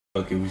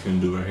Okay, we finna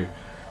do it right here.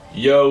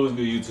 Yo, what's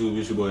good YouTube?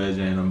 It's your boy AJ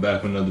and I'm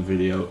back with another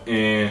video.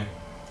 And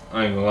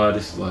I ain't gonna lie,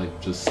 this is like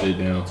just sit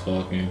down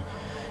talking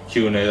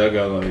Q&A. I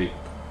got like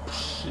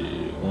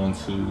shit 1,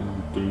 2,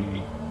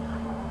 3,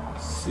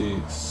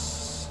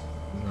 6,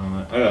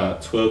 9. I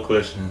got 12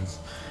 questions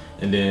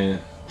and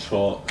then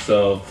chalk.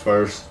 So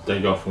first,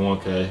 thank y'all for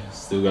 1K.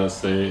 Still gotta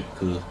say it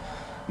cause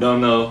don't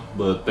know,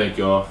 but thank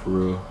y'all for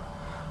real.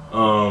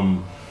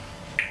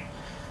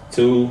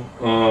 Two,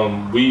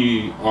 I'm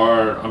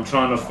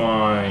trying to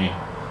find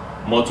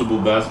multiple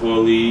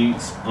basketball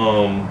leagues,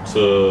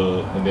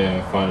 and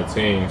then find a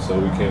team so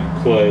we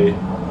can play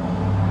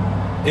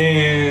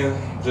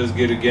and just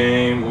get a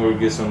game or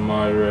get some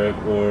mind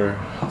rep or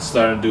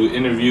start to do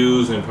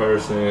interviews in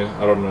person.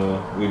 I don't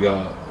know.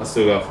 I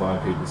still got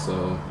 5 people,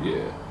 so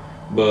yeah.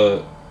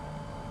 But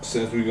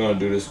since we're gonna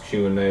do this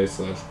Q&A /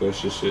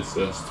 special shit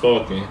 /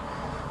 talking,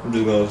 I'm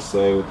just gonna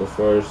say with the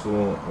first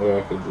one, or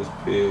I could just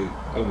pick.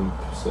 I can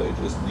say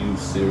just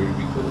use Siri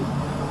because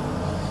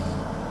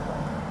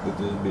with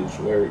this bitch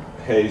work.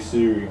 Hey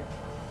Siri,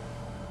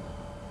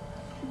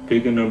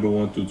 pick a number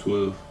 1 through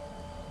 12.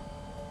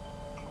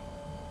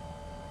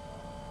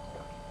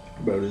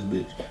 Bro, this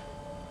bitch.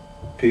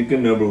 Pick a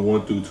number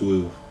 1 through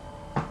 12.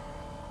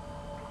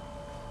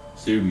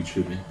 Siri be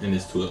tripping, and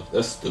it's 12.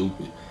 That's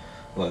stupid.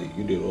 Like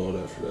you did all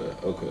that for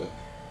that. Okay.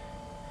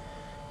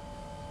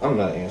 I'm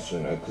not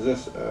answering that because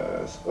that's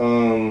ass. I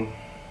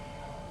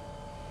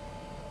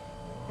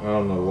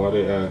don't know why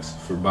they asked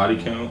for body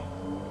count,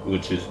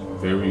 which is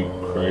very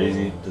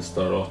crazy to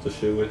start off the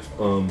shit with.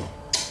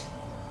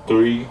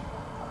 3, 4.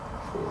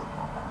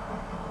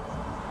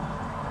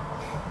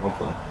 I'm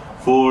playing.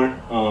 4.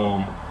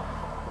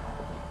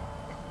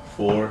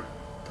 4.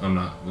 I'm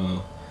not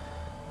gonna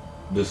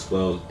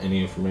disclose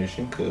any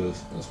information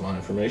because that's my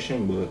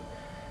information. But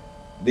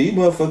these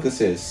motherfuckers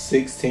said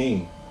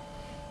 16.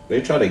 They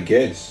try to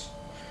guess.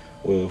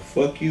 Well,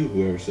 fuck you,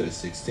 whoever said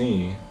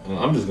 16.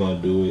 I'm just gonna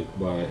do it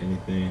by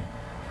anything.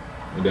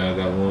 And then I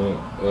got one.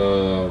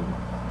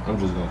 I'm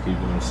just gonna keep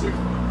doing 6.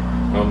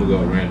 I'm gonna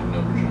go random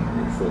number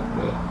generator. Fuck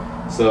that.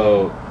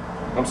 So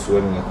I'm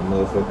sweating like a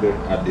motherfucker.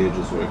 I did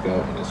just work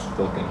out and it's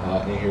fucking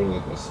hot in here,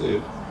 like I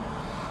said.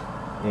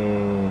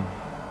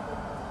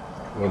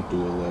 1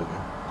 through 11.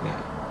 Nah,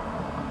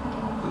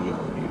 we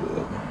only need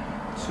 11.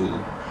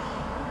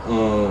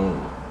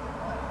 2.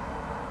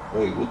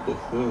 Wait, what the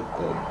fuck?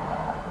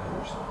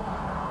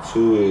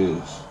 2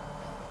 is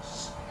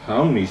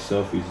how many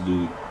selfies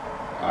do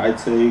I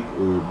take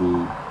or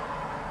do?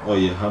 Oh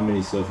yeah, how many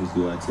selfies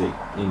do I take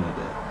in a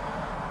day?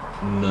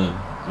 None.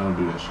 I don't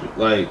do that shit.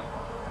 Like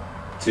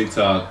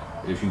TikTok,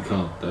 if you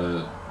count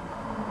that,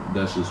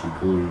 that's just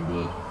recording.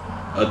 But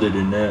other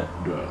than that,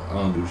 bro, I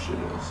don't do shit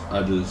else.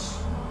 I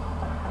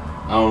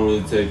don't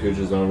really take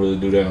pictures. I don't really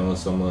do that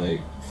unless I'm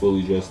like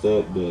fully dressed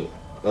up. But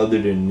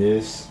other than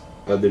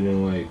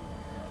like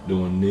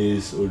doing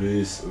this or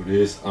this or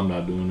this, I'm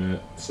not doing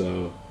that.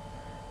 So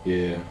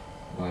yeah,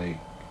 like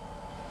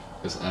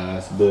it's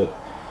ass. But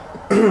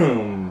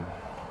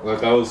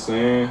like I was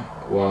saying,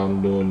 while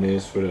I'm doing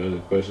this for the other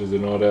questions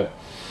and all that,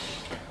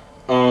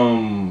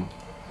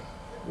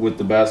 with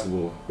the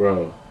basketball,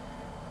 bro,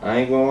 I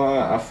ain't gonna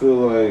lie, I feel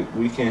like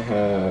we can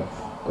have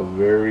a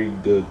very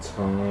good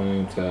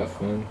time to have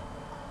fun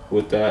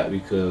with that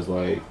because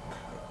like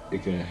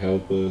it can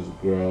help us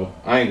grow.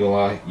 I ain't gonna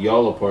lie,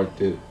 y'all a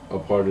part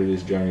of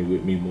this journey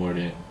with me more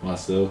than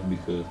myself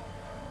because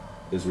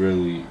it's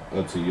really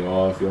up to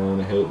y'all if y'all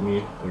want to help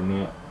me or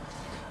not.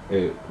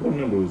 Hey, what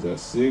number was that?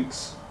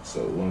 6.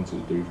 So 1,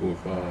 2, 3, 4,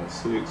 5,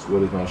 6.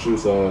 What is my shoe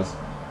size?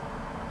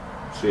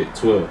 Shit,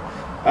 12.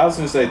 I was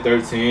gonna say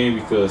 13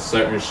 because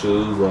certain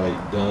shoes like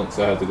Dunks,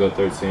 I have to go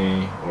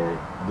 13 or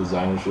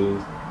designer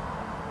shoes.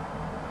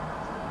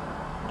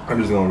 I'm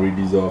just gonna read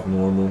these off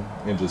normal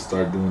and just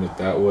start doing it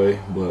that way.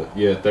 But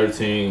yeah,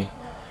 13.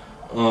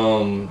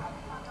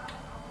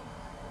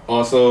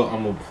 Also,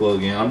 I'm gonna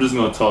plug in. I'm just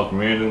gonna talk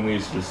randomly,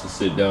 it's just to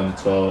sit down and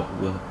talk.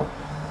 But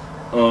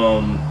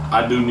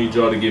I do need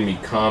y'all to give me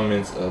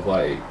comments of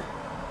like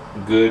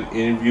good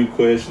interview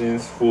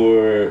questions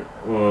for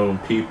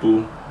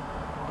people.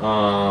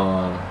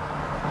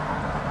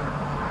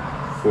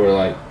 For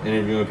like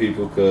interviewing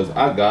people, cause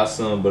I got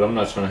some, but I'm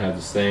not trying to have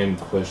the same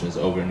questions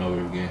over and over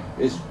again.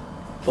 It's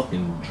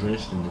fucking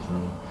drenched in this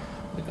room.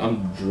 Like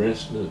I'm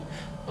drenched.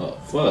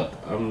 Fuck,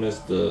 I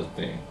missed the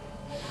thing.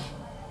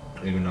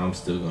 Even though I'm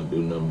still gonna do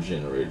number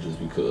generator just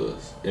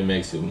because it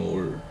makes it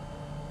more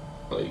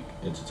like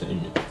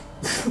entertainment.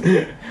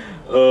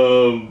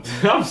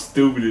 I'm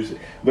stupid as shit.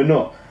 But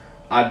no,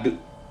 I do.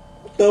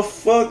 What the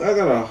fuck? I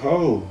got a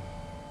hoe.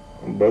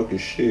 I'm broke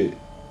as shit.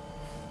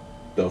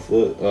 The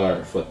fuck?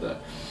 Alright, fuck that.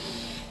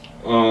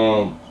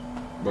 Bro,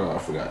 I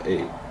forgot 8.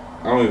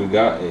 I don't even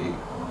got 8.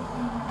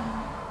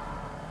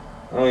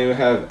 I don't even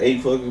have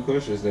 8 fucking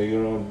questions. Nigga,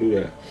 you don't do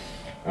that.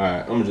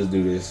 Alright, I'm gonna just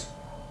do this.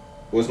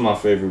 What's my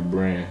favorite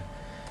brand?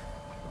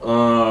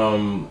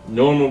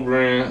 Normal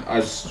brand,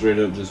 I just straight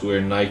up just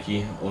wear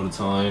Nike all the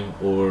time,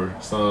 or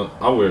some.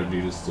 I wear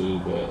Adidas too,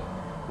 but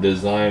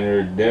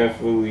designer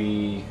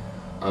definitely.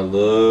 I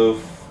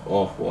love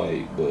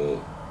Off-White, but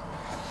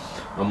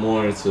I'm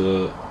more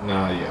into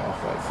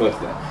Off-White.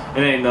 Fuck that.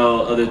 It ain't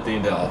no other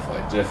thing than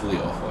Off-White. Definitely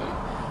Off-White.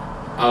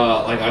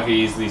 Like I could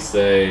easily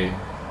say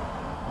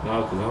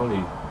no, cause I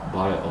only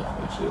buy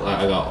Off-White shit. Like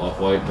I got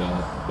Off-White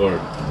done, or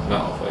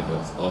not Off-White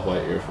duns,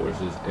 Off-White Air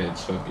Forces and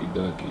Chunky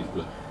Dunkies,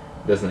 but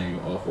that's not even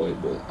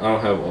Off-White. But I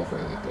don't have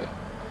Off-White like that.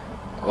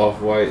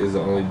 Off-White is the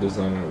only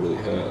designer I really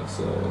have.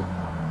 So,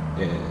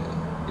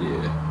 and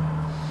yeah.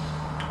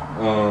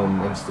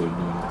 I'm still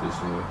doing it this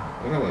year.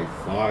 I got like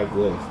 5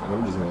 left, and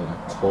I'm just gonna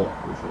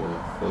talk with y'all.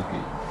 Fuck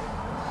it.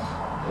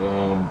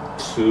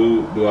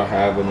 2, do I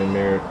have an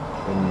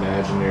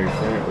imaginary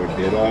friend, or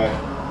did I?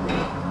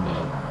 No,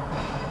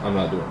 I'm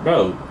not doing it.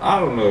 Bro, I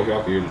don't know if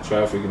y'all can hear the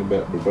traffic in the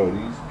back, but bro,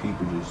 these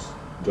people just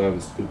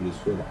driving stupid as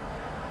fuck.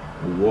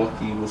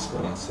 Milwaukee,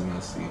 Wisconsin, I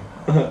see.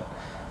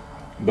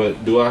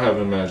 But do I have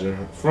an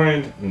imaginary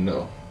friend?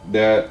 No.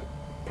 That,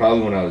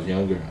 probably when I was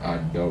younger, I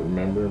don't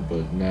remember,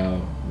 but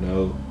now,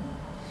 no.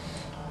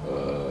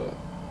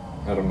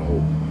 I don't know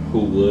who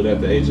would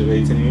at the age of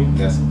 18.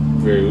 That's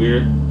very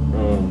weird.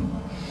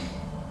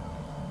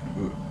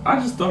 I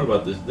just thought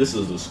about this. This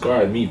is a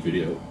Subscribe Me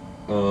video.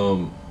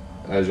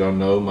 As y'all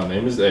know, my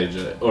name is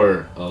AJ,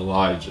 or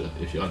Elijah,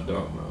 if y'all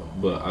don't know.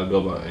 But I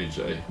go by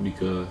AJ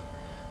because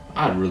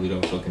I really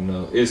don't fucking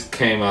know. It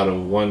came out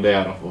of one day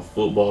out of a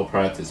football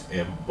practice,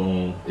 and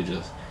boom, it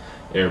just,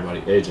 everybody,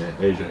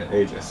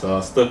 AJ. So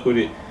I stuck with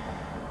it.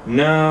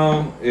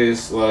 Now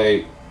it's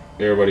like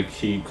everybody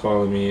keep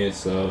calling me it,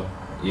 so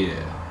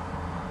yeah.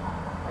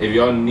 If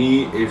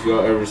y'all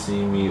ever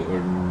see me, or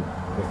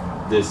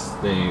if this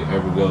thing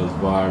ever goes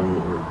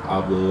viral, or I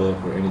blow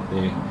up or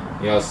anything,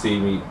 y'all see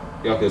me,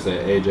 y'all can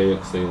say AJ, y'all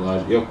can say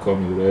Elijah, y'all can call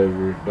me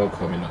whatever. Don't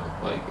call me no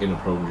like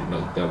inappropriate,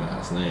 no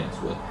dumbass names,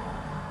 but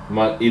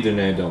my either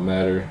name don't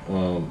matter.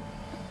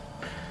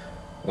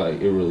 Like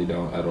it really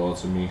don't at all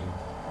to me,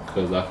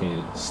 cause I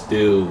can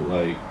still,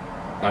 like,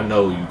 I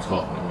know you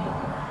talking to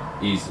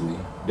me easily.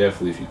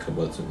 Definitely if you come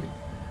up to me.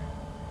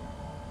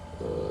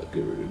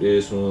 Get rid of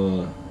this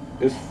one.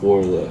 It's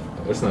 4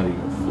 left. That's not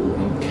even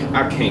 4.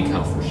 I can't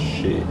count for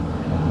shit.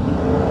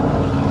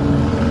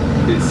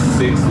 It's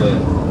 6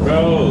 left.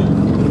 Bro,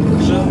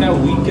 shut that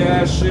weak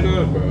ass shit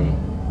up, bro.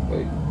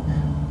 Like,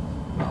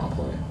 nah, I'm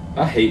playing.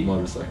 I hate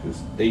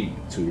motorcycles. They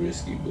too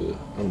risky, but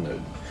I'm not.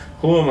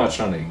 Who am I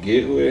trying to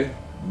get with?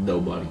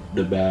 Nobody.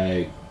 The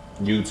bag.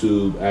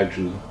 YouTube,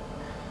 actually.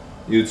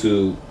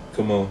 YouTube,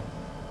 come on.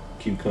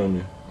 Keep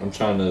coming. I'm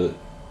trying to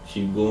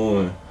keep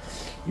going.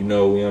 You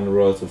know, we on the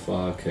road to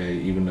 5K,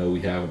 even though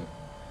we haven't.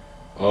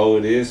 Oh,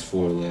 it is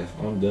 4 left.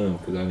 I'm done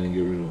because I didn't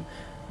get rid of them.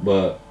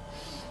 But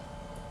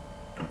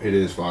it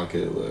is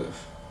 5K left.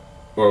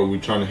 Or we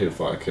trying to hit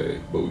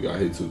 5K, but we got to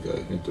hit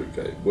 2K and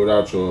 3K.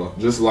 Without y'all,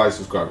 just like,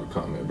 subscribe, and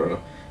comment, bro.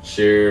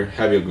 Share,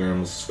 have your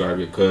grandma subscribe,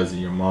 your cousin,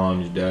 your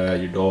mom, your dad,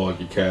 your dog,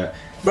 your cat.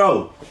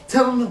 Bro,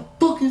 tell them to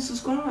fucking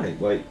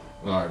subscribe. Like,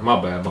 all right, my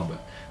bad. Tell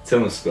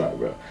them to subscribe,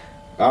 bro.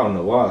 I don't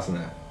know why it's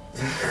not.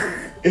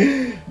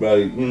 Bro,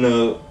 you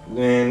know,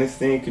 man, this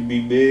thing could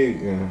be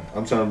big, and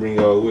I'm trying to bring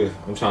y'all with.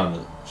 I'm trying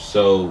to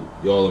show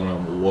y'all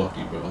around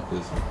Milwaukee, bro,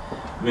 because,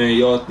 man,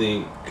 y'all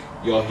think,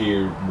 y'all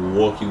hear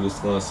Milwaukee,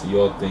 Wisconsin,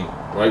 y'all think,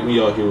 right when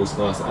y'all hear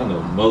Wisconsin, I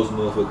know most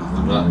motherfuckers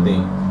do not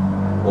think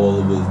all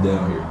of us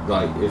down here.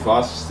 Like, if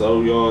I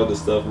show y'all the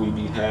stuff we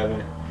be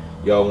having,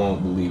 y'all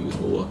won't believe it's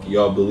Milwaukee.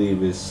 Y'all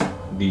believe it's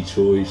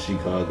Detroit,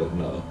 Chicago.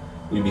 No,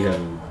 we be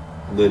having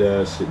lit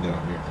ass shit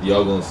down here.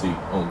 Y'all gonna see.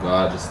 Oh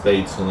God, just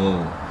stay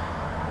tuned.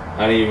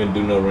 I didn't even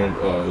do no rent.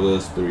 Oh, it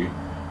was 3.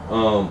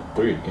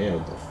 3 again.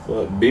 What the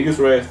fuck? Biggest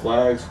red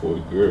flags for a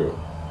girl.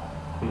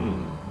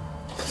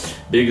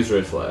 Biggest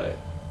red flag.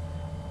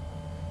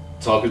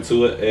 Talking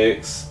to an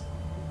ex.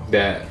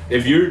 That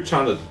if you're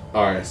trying to,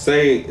 alright,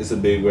 say it's a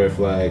big red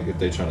flag if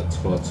they're trying to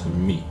talk to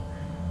me.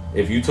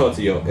 If you talk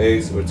to your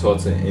ex or talk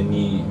to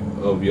any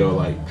of your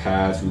like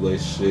past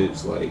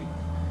relationships, like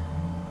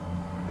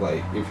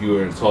if you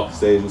were in a talking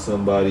stage with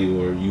somebody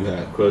or you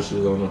had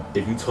crushes on them,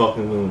 if you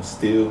talking to them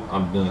still,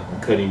 I'm done. I'm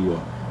cutting you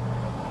off.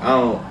 I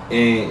don't,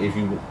 and if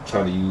you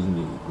try to use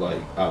me,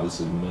 like,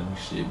 obviously money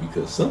shit,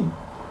 because some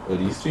of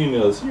these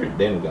females here,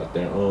 they don't got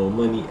their own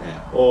money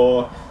at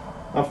all.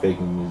 I'm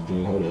faking this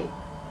dream, hold up.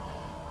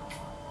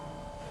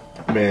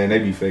 Man, they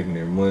be faking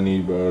their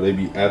money, bro. They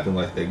be acting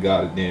like they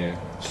got it. Then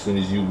as soon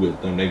as you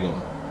with them, they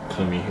gonna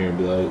come in here and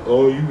be like,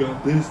 oh, you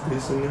got this,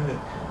 and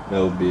that.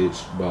 No,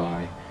 bitch,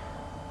 bye.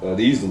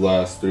 These are the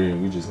last 3,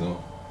 and we just gonna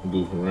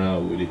goof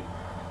around with it.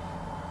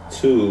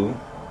 2,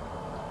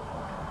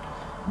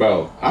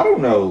 bro, I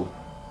don't know,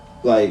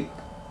 like,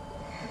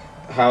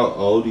 how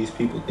old these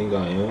people think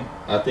I am.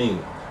 I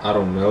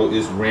don't know.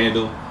 It's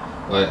random.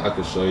 Like, I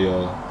could show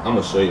y'all. I'm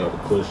gonna show y'all the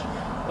push.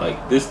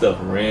 Like, this stuff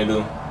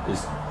random.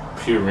 It's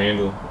pure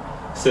random.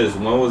 It says,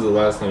 when was the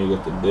last time you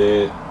got to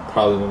bed?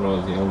 Probably when I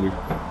was younger.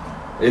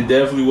 It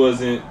definitely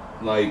wasn't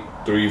like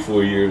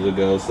 3-4 years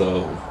ago,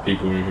 so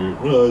people in here,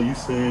 oh, you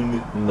saying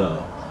it?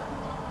 No.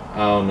 I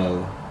don't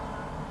know.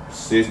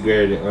 6th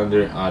grade and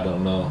under, I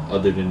don't know.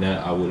 Other than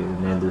that, I wouldn't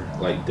remember,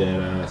 like, dead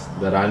ass.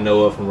 That I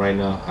know of from right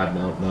now, I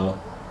don't know.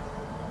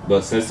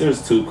 But since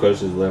there's 2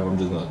 questions left, I'm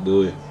just gonna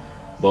do it.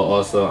 But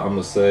also, I'm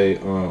gonna say,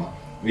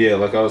 yeah,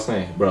 like I was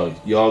saying, bro,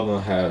 y'all gonna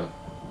have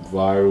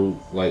viral,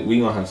 like we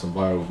gonna have some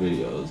viral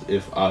videos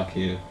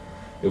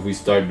if we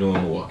start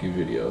doing Milwaukee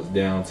videos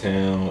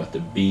downtown, at the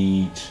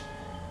beach,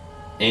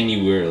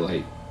 anywhere,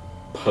 like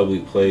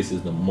public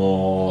places, the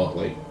mall.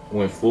 Like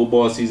when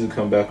football season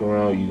come back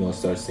around, you gonna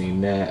start seeing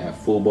that at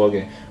football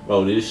game.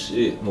 Bro, this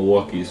shit,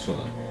 Milwaukee is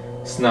fun.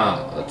 It's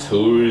not a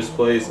tourist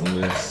place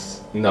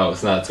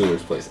it's not a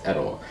tourist place at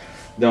all.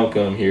 Don't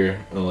come here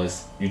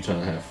unless you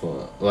trying to have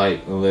fun.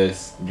 Like,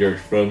 unless you're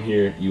from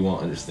here, you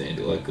won't understand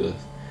it like us.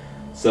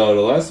 So the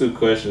last 2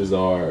 questions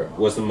are,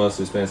 what's the most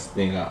expensive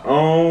thing I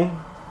own?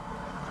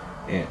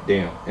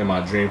 And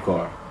my dream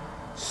car.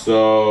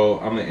 So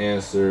I'm gonna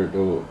answer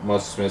the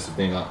most expensive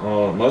thing I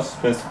own. Most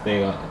expensive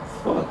thing I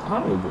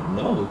don't even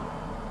know.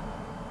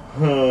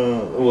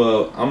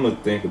 Well, I'm gonna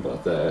think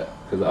about that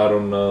because I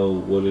don't know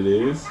what it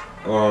is.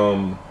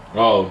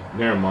 Oh,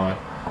 never mind.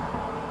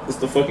 It's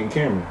the fucking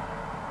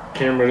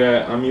camera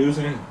that I'm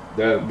using.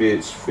 That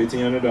bitch,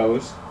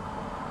 $1,500.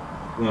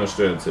 I'm gonna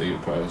straight up tell you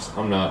the price.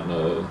 I'm not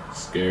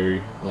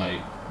scary.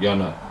 Like, y'all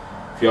not.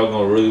 If y'all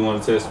gonna really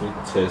want to test me.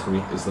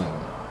 It's not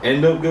gonna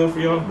end up good for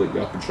y'all, but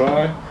y'all can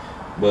try.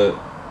 But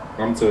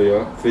I'm telling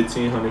y'all,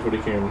 $1,500 for the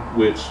camera,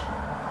 which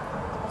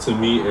to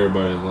me,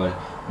 everybody's like,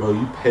 bro,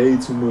 you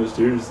paid too much.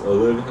 There's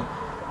 $1,100.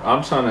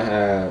 I'm trying to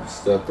have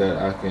stuff that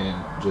I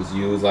can just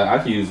use. Like, I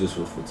can use this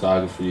for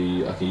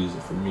photography. I can use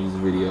it for music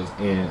videos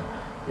and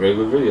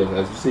regular videos,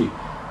 as you see.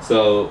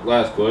 So,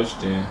 last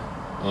question.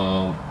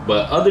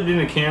 But other than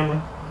the camera,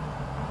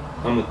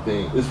 I'm gonna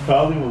think it's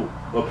probably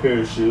a pair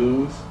of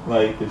shoes,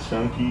 like the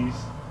Chunkies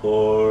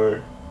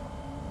or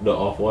the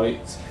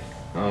Off-Whites.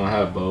 I don't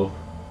have both,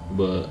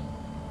 but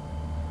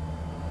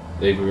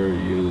they were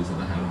used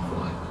and I had them for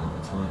like a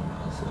long time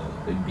now, so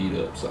they beat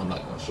up. So I'm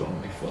not gonna show them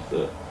they fucked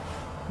up.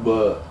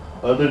 But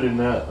other than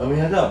that, I mean,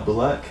 I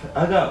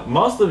got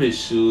most of his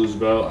shoes,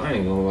 bro. I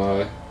ain't gonna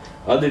lie.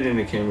 Other than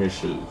the camera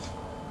shoes,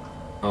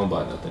 I don't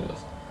buy nothing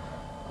else.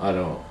 I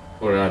don't,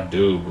 or I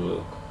do,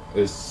 but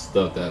it's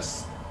stuff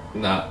that's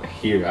not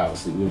here,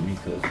 obviously, with me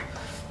because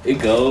it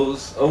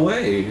goes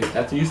away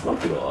after you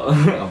smoke it all.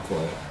 I'm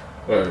playing.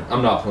 Or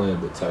I'm not playing,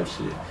 but type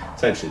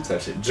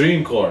shit.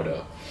 Dream car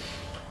though.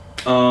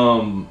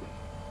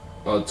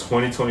 A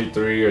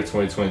 2023 or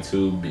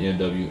 2022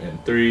 BMW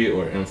M3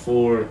 or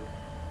M4.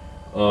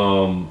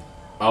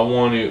 I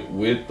want it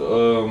with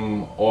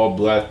all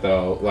blacked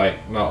out,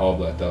 like not all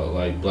blacked out,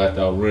 like blacked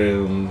out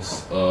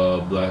rims,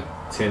 black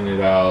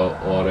tinted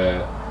out, all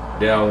that.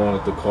 Then I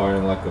wanted the car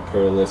in like a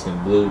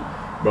pearlescent blue.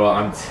 Bro,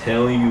 I'm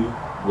telling you,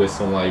 with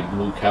some like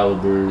blue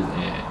calibers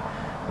and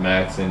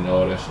Max and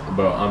all that shit,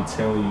 bro, I'm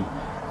telling you,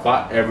 if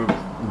I ever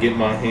get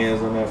my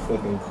hands on that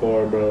fucking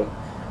car, bro,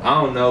 I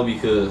don't know,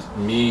 because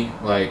me,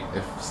 like,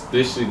 if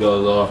this shit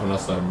goes off and I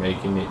start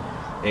making it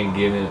and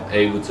getting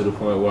able to the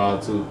point where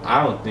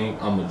I don't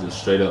think I'm gonna just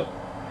straight up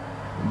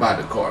buy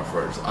the car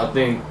first. I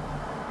think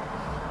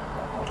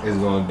it's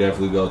gonna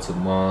definitely go to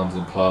moms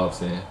and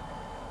pops and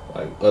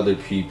like other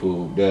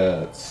people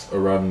that's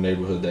around the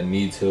neighborhood that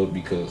needs help,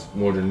 because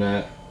more than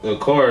that, the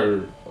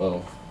car,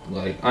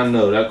 like, I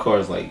know that car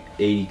is like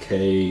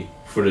 $80K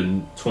for the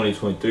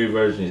 2023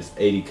 version. It's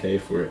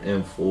 $80K for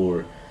an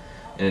M4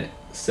 and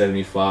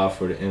 $75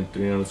 for the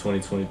M3 on the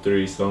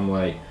 2023. So I'm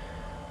like,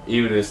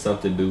 even if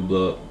something do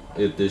blow up,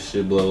 if this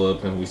shit blow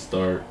up and we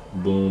start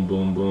boom,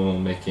 boom,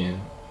 boom, making,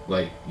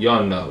 like,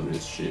 y'all know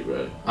this shit,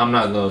 right? I'm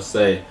not gonna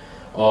say,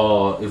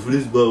 oh, if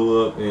this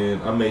blow up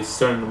and I make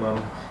certain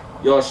amount,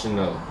 y'all should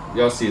know.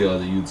 Y'all see the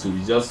other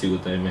YouTubers, y'all see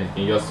what they make,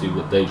 and y'all see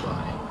what they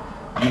buying.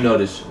 You know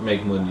this shit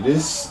make money.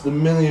 This, the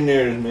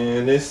millionaires,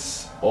 man,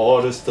 this,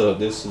 all this stuff,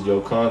 this is your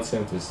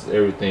content, this is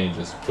everything.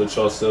 Just put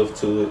yourself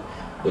to it.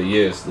 But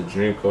yes, the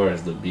dream car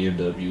is the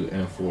BMW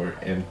M4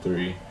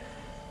 M3.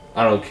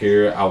 I don't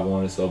care. I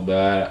want it so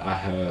bad. I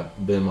have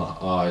been my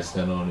eyes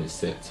set on it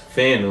since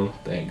Phantom.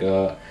 Thank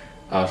God.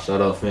 I'll shout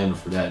out Phantom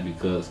for that,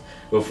 because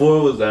before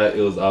it was that,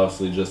 it was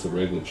obviously just a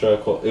regular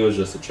track car. It was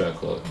just a track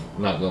car.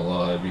 I'm not gonna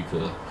lie,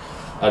 because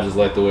I just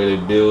like the way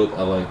they build.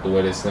 I like the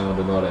way they sound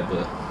and all that.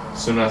 But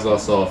as soon as I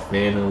saw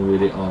Phantom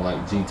with it on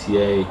like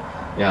GTA,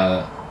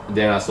 yeah,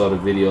 then I saw the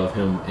video of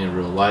him in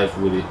real life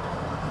with it.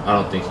 I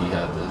don't think he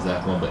had the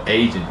exact one, but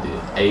Agent did.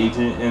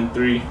 Agent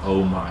M3,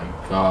 oh my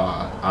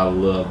God, I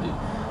loved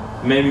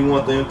it. Made me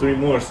want the M3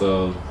 more,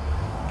 so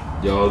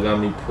y'all got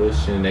me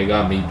pushing. They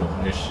got me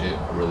doing this shit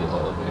really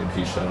hard, man.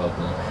 Peace, shout out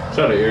to them.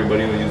 Shout out to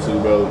everybody on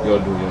YouTube, bro. Y'all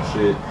doing your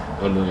shit.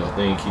 Y'all doing your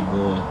thing. Keep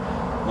going.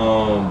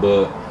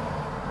 But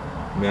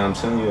man, I'm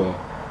telling y'all,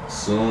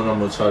 soon I'm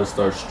gonna try to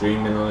start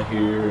streaming on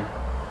here,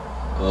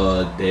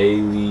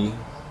 daily.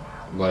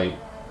 Like,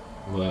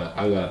 but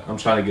I'm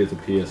trying to get the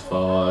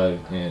PS5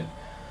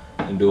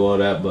 and do all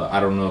that, but I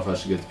don't know if I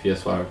should get the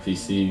PS5 or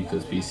PC,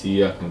 because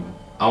PC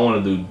I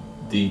want to do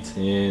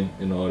D10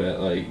 and all that.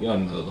 Like, y'all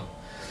know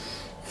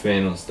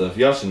Phantom stuff.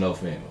 Y'all should know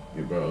Phantom,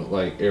 bro.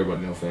 Like,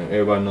 everybody know Phantom.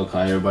 Everybody know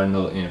Kai. Everybody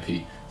know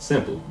MP.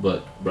 Simple,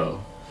 but bro,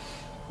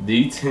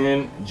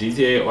 D10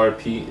 GTA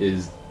RP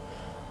is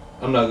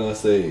I'm not gonna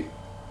say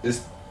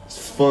it's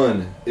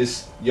fun.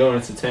 It's your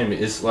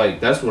entertainment. It's like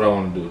that's what I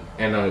want to do.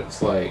 And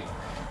it's like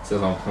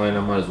since I'm playing,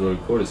 I might as well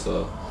record it.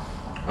 So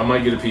I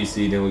might get a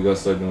PC, then we gotta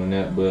start doing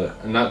that. But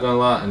I'm not gonna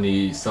lie, I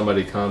need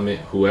somebody to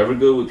comment. Whoever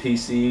good with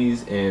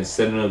PCs and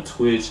setting up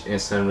Twitch and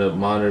setting up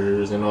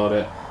monitors and all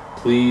that,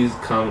 please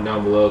comment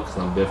down below because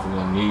I'm definitely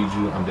gonna need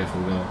you.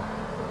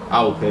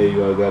 I will pay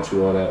you. I got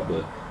you all that,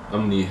 but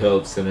I'm gonna need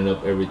help setting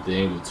up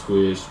everything with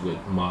Twitch, with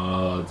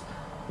mods,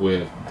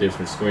 with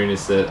different screening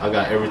set. I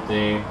got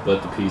everything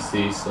but the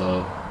PC,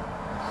 so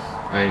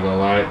I ain't gonna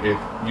lie.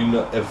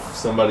 If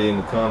somebody in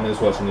the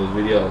comments watching this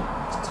video,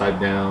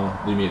 type down,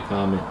 leave me a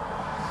comment.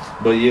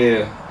 But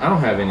yeah, I don't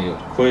have any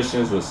other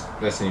questions.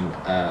 That seemed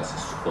ass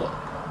as fuck.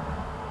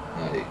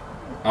 Like,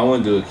 I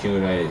want to do a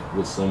Q&A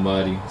with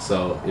somebody.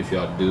 So if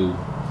y'all do,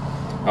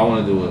 I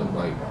want to do it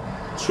like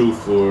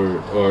truth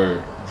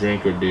or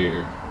drink or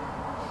dare.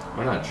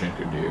 Why not drink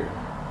or dare?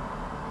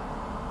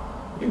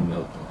 You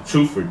know,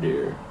 truth or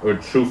dare or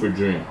truth or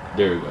drink.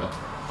 There we go.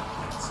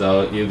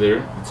 So either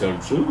you tell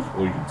the truth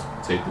or you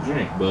take the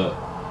drink. But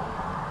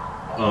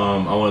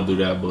I want to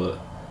do that, but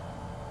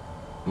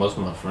most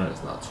of my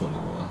friends not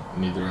 21,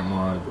 neither am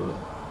I, but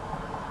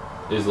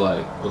it's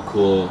like a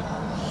cool,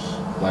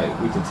 like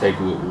we can take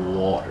it with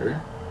water,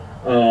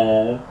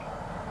 or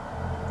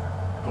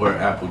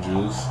apple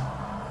juice.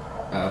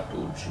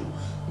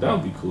 That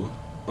would be cool.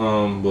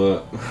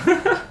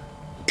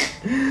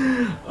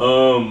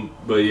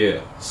 But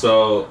yeah.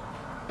 So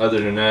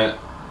other than that,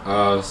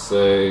 I'll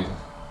say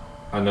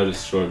I know this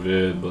is short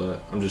vid,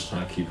 but I'm just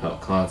trying to keep out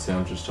content.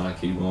 I'm just trying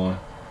to keep going.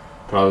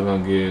 Probably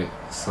gonna get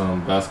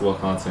some basketball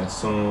content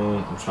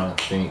soon. I'm trying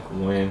to think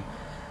when.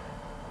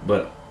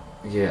 But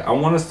yeah, I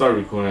want to start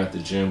recording at the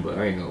gym, but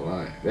I ain't gonna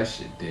lie, that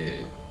shit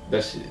dead.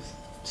 That shit is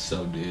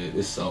so dead.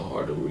 It's so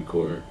hard to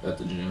record at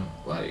the gym.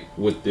 Like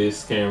with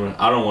this camera,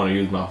 I don't want to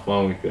use my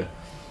phone because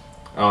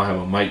I don't have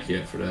a mic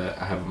yet for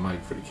that. I have a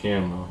mic for the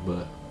camera,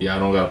 but yeah, I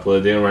don't gotta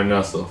plug it in right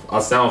now. So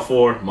I sound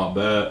my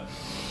bad,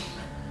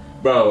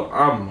 bro.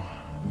 I'm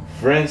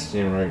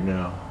wrenching right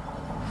now,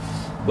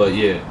 but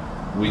yeah.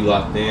 We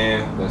locked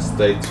in. Let's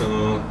stay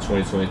tuned.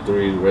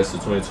 2023, the rest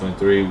of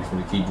 2023, we're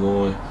gonna keep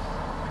going.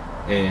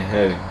 And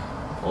hey,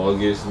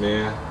 August,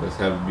 man, let's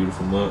have a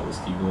beautiful month. Let's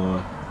keep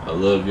going. I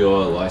love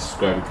y'all. Like,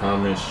 subscribe,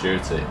 comment, share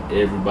it to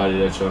everybody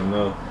that y'all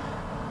know,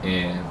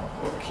 and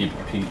keep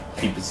it.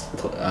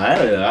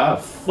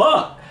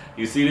 Fuck.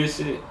 You see this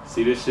shit?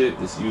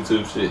 This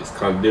YouTube shit? It's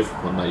kind of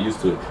different. I'm not used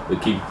to it,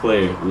 but keep it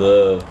playing.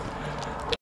 Love.